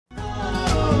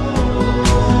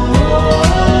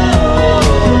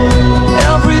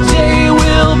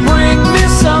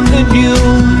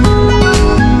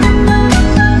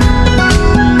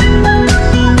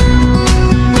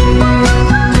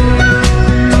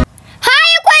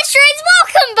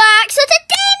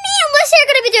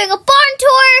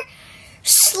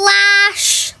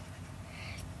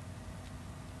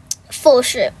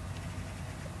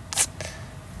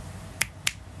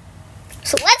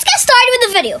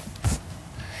video.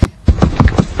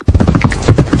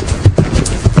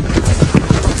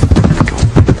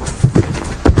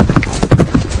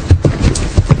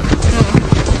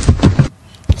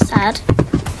 Sad.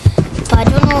 But I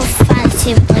don't know if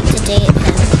Fantasy would like to date him.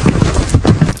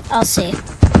 I'll see.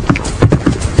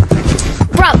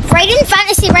 Bro, writing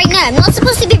Fantasy right now. I'm not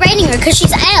supposed to be writing her because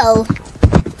she's ill.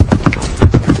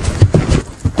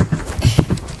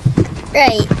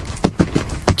 Right.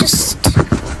 Just...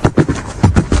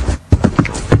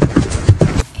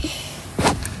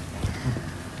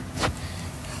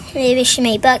 maybe she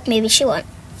may back, maybe she won't.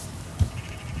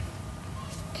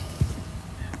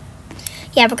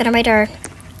 Yeah, we're gonna write our,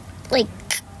 like,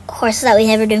 horses that we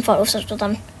never do photo search with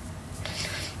them.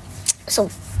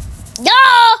 So,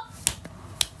 yeah!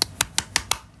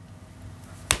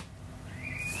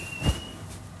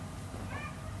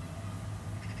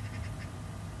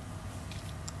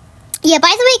 Yeah,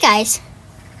 by the way, guys,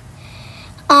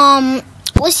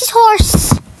 Lucy's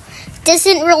horse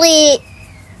doesn't really,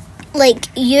 like,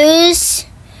 use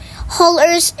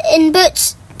halters in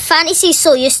boots. Fantasy's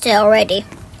so used to it already.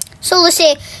 So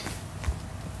Lucy,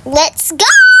 let's go!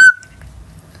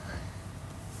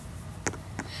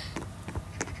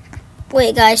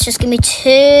 Wait, guys, just give me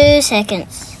 2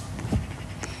 seconds.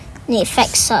 Need to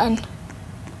fix something.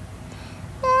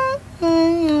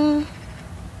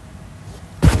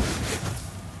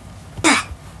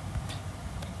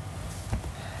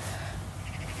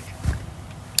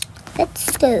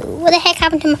 Let's go. What the heck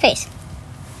happened to my face?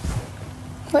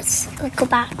 Let's go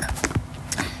back.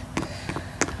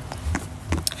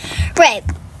 Right.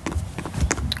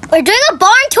 We're doing a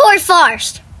barn tour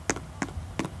first.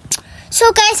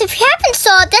 So guys, if you haven't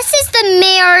saw, this is the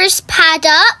mare's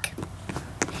paddock.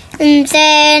 And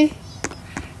then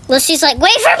Lucy's like,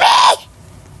 wait for me!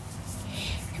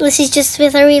 Lucy's just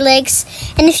with her wee legs.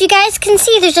 And if you guys can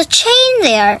see, there's a chain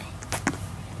there.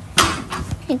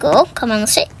 There you go. Come on,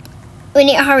 Lucy. We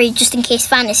need to hurry just in case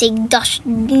Fantasy dashes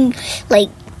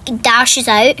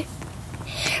out.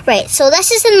 Right, so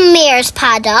this is the mare's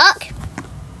paddock.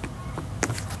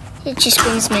 It just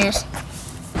means mares.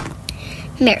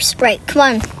 Mares, right, come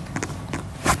on.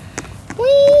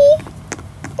 Wee,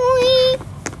 wee,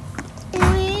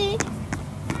 wee.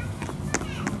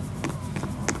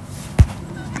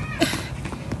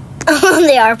 Oh,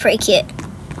 they are pretty cute.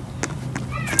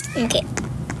 Okay.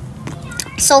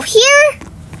 So here,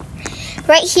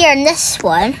 right here in this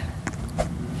one,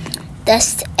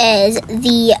 this is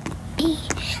the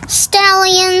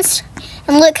stallions,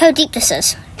 and look how deep this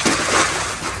is.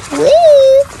 Woo!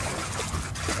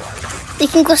 We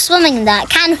can go swimming in that,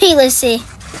 can't we, Lucy?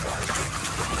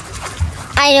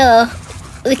 I know.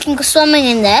 We can go swimming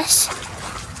in this.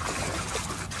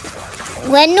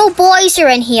 When no boys are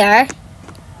in here,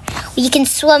 we can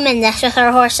swim in this with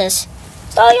our horses.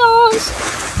 Stallions!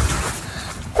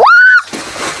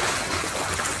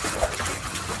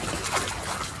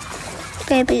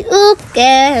 Baby, oop,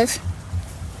 guys.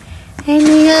 Take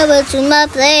me over to my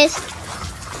place.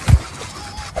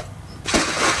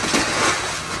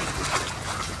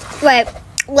 Right,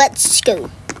 let's go.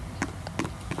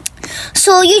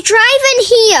 So you drive in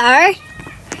here,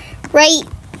 right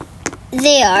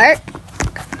there.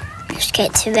 Let's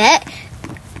get to it.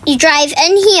 You drive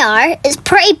in here. It's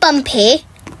pretty bumpy.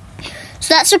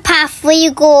 So that's a pathway.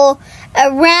 You go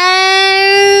around,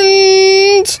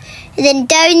 and then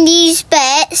down these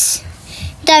bits,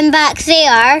 down back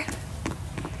there.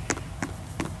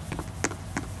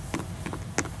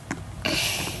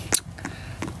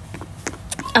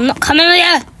 I'm not coming with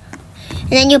you. And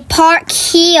then you park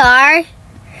here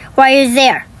while you're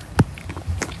there.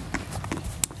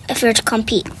 If you're to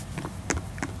compete.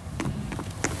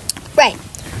 Right.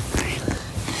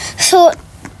 So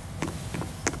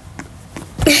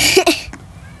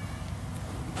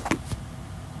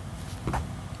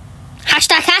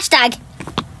hashtag.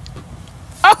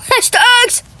 Oh,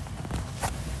 hashtags!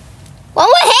 What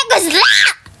the heck was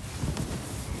that?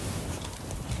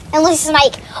 And Lucy's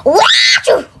like,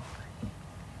 wow!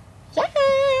 Yeah.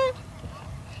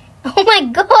 Oh my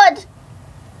god.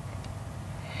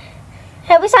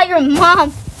 How was that your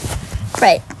mom?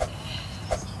 Right.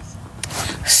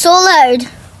 So loud.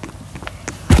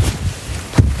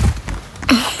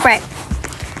 Right.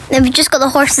 Then we just got the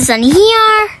horses in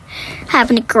here.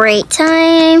 Having a great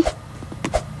time.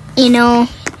 You know,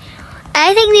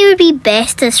 I think they would be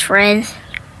best as friends.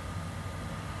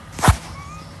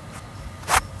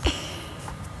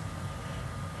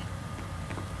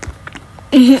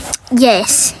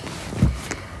 Yes.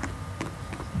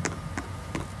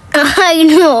 I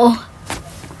know.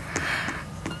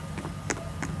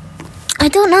 I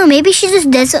don't know. Maybe she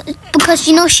just does it because,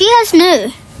 you know, she is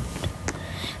new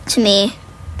to me.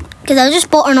 Because I just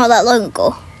bought her not that long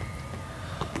ago.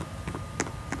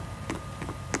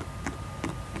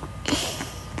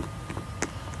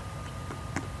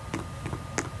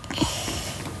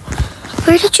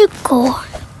 Where did you go?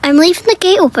 I'm leaving the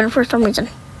gate open for some reason.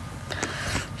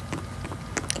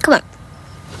 Come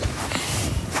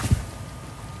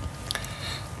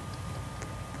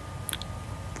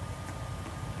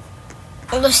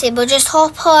on. Lucy, we'll just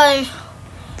hop on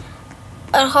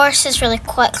our horses really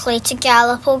quickly to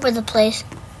gallop over the place.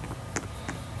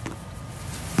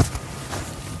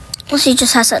 Lucy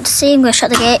just has that to say. I'm going to shut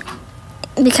the gate.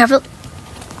 Be careful.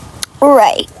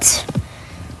 Right.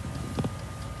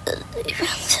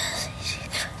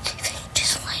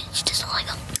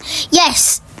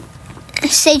 Yes,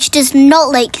 Sage does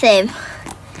not like them.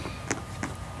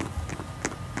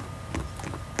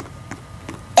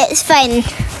 It's fine.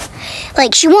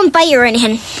 Like, she won't bite or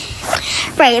anything.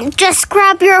 Right, just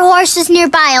grab your horses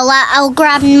nearby. I'll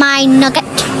grab my Nugget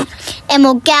and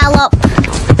we'll gallop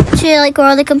to like where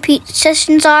all the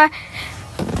competitions are.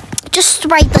 Just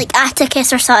right like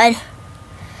Atticus or something.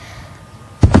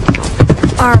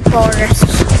 Or Boris.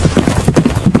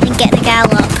 And get the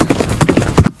gallop.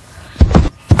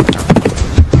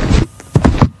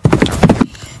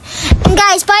 And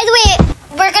guys, by the way,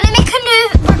 we're gonna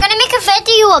make a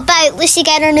video about Lucy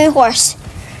getting her new horse.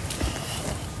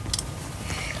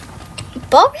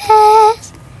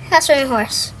 Boris. That's her new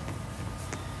horse.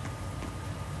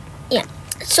 Yeah.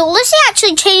 So Lucy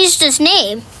actually changed his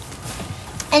name.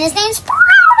 And his name's Boris.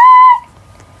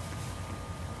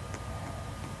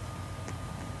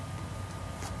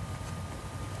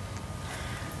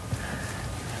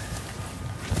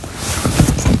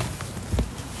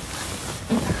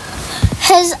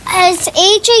 His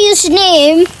AJ's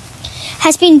name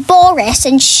has been Boris,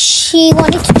 and she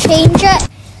wanted to change it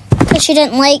because she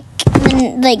didn't like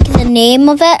the name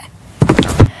of it,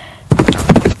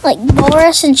 like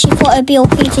Boris, and she thought it'd be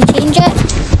okay to change it.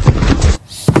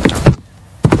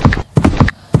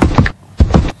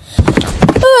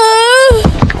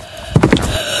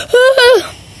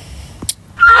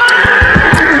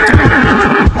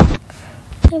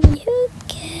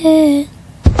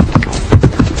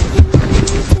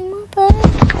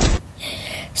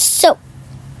 So,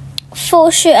 photo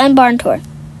shoot and barn tour.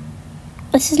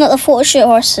 This is not the photo shoot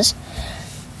horses.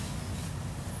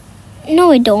 No,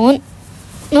 we don't.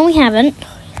 No, we haven't.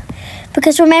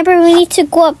 Because remember, we need to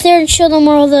go up there and show them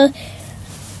where all the...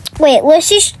 Wait,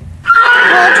 Lucy's...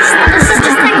 This is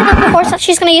just thinking of the horse that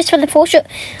she's going to use for the photo shoot.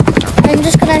 I'm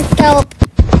just going to gallop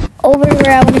over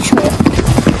where I want to show you.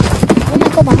 Oh my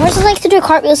god, my horses like to do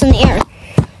cartwheels in the air.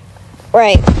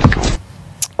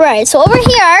 Right, so over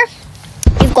here,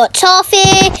 you've got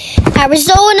Toffee,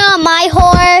 Arizona, my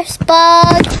horse,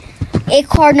 Bug,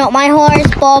 Acorn, not my horse,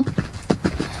 Bob,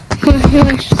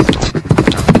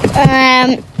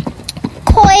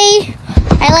 Koi,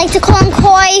 I like to call him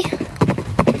Koi.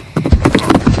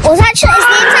 Well, his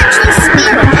name's actually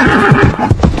Spearmint,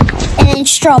 and then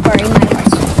Strawberry, my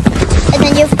horse. And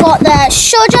then you've got the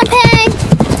show jumping.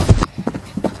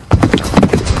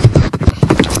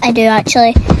 I do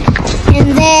actually.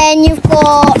 And then you've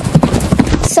got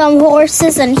some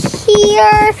horses in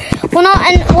here. Well,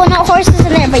 not horses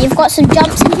in there, but you've got some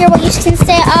jumps in here what you can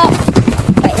set up.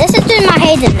 Right, this is doing my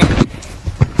head in there.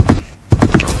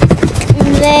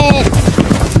 And then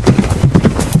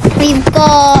we've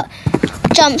got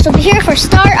jumps over here for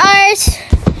starters.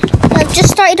 I've just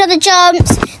started on the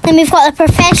jumps. Then we've got the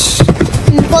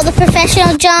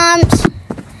professional jumps,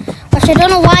 which I don't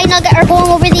know why Nugget are going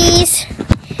over these.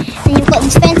 And you've got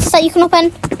these fences that you can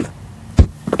open.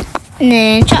 And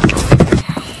then jump.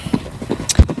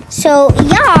 So,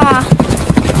 yeah.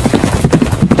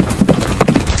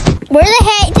 Where the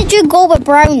heck did you go with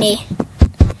Brownie?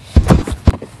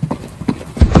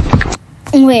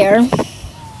 Where?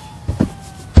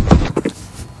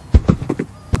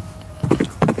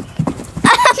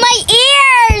 My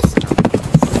ears!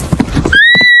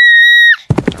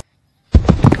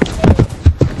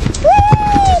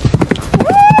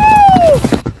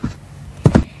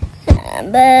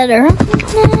 Better.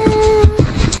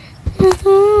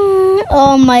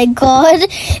 Oh my god.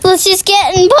 Let's just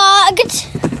get bugged.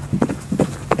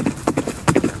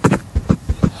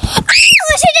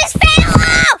 Lucy just fell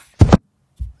off!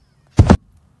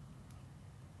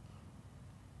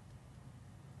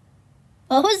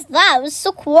 What was that? It was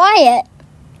so quiet.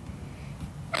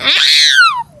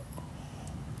 Ow!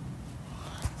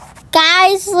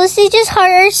 Guys, Lucy just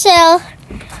hurt herself.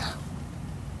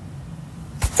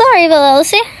 Sorry about that,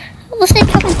 Lucy. Lucy,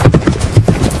 come on.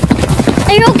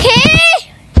 Are you okay?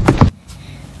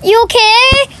 You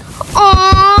okay?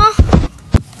 Aww.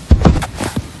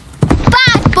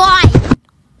 Bad boy.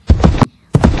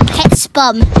 Hits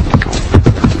bum.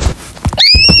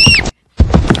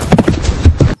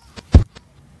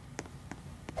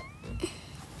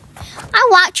 I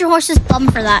whacked your horse's bum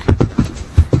for that.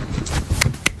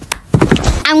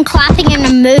 I'm clapping and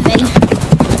I'm moving.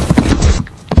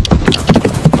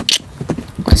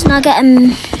 Let's not get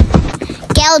him.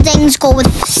 Geldings go with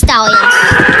stallions.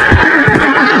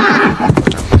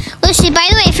 Lucy, by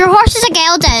the way, if your horse is a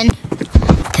gelding,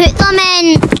 put them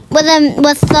in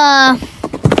with the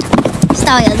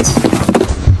stallions.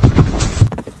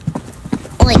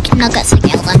 Like Nugget's a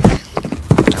gelding.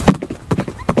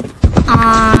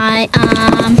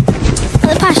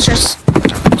 The pastures.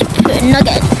 Just put a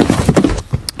Nugget.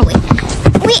 Oh,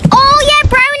 wait. Oh yeah,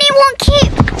 Brownie won't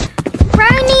keep.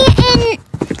 Brownie and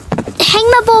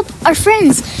Hangmabob are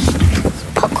friends.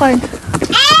 Popcorn.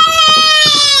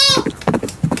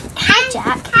 Hi,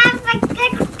 Jack. Have a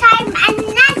good time and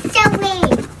nestle me.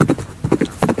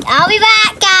 I'll be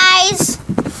back, guys.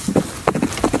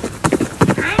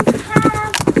 And have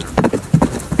a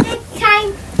good time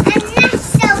and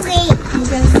nestle me.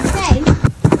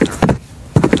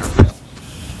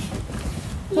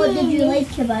 What did you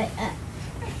like about it?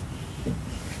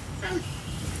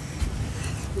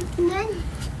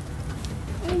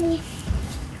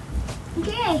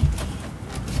 Okay.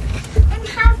 And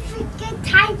have a good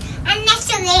time and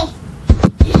nestle me.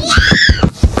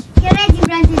 You're ready to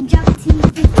run and jump to me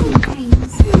 15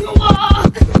 times.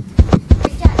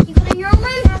 Jack, you got in your own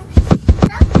room?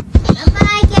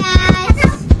 Bye, guys.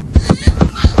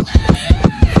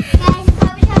 Guys,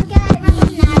 probably have a good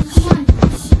night. Now, come on.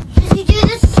 If you do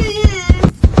this to you.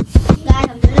 Guys,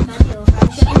 I'm doing a video. I'm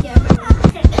showing you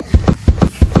everything.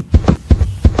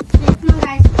 Come on,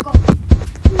 guys, go.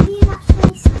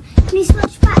 Can you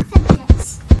switch back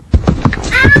fidgets?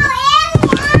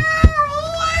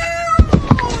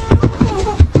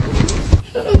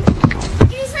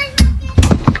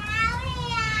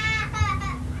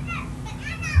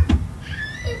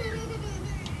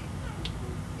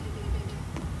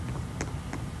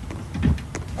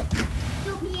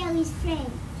 Don't be Ellie's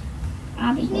friend.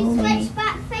 Abby, Can you switch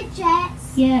back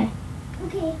fidgets? Yeah,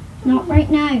 Okay. not right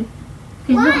now.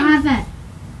 Because Why? we don't have it.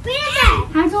 Where is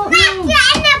it? I don't Back know. in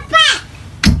the back.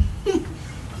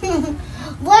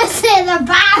 What's in the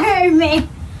back of me?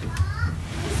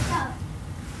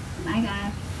 Bye,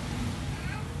 guys.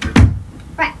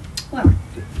 Right. Whatever.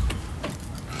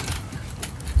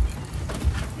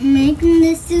 Making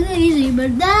this too easy,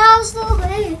 but that's the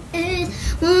way it is.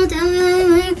 Won't tell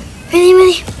me,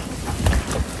 really.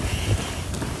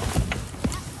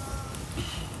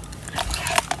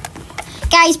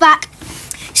 Guys, back.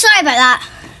 Sorry about that.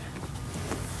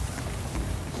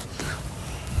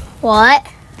 What?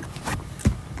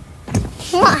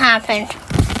 What happened?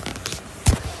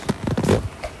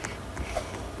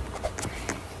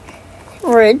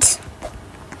 Rude.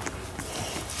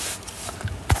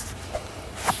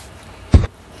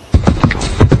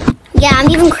 Yeah, I'm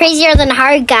even crazier than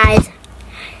Hard, guys.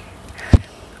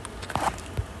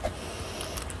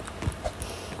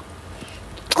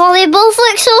 Oh, they both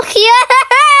look so cute.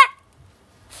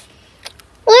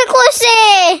 Look,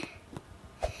 Lucy.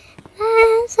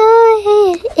 That's the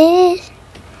way it is.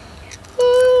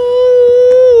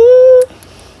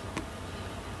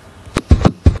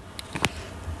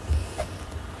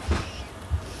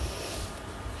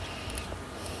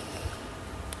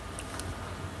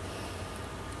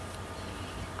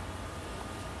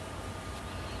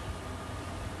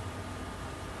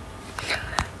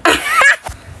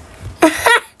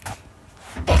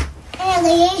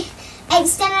 Ellie,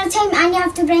 it's dinner time and you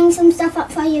have to bring some stuff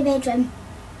up for your bedroom.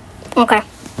 Okay.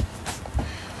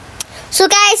 So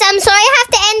guys, I'm sorry I have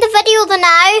to end the video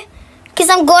now because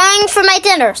I'm going for my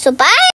dinner. So bye.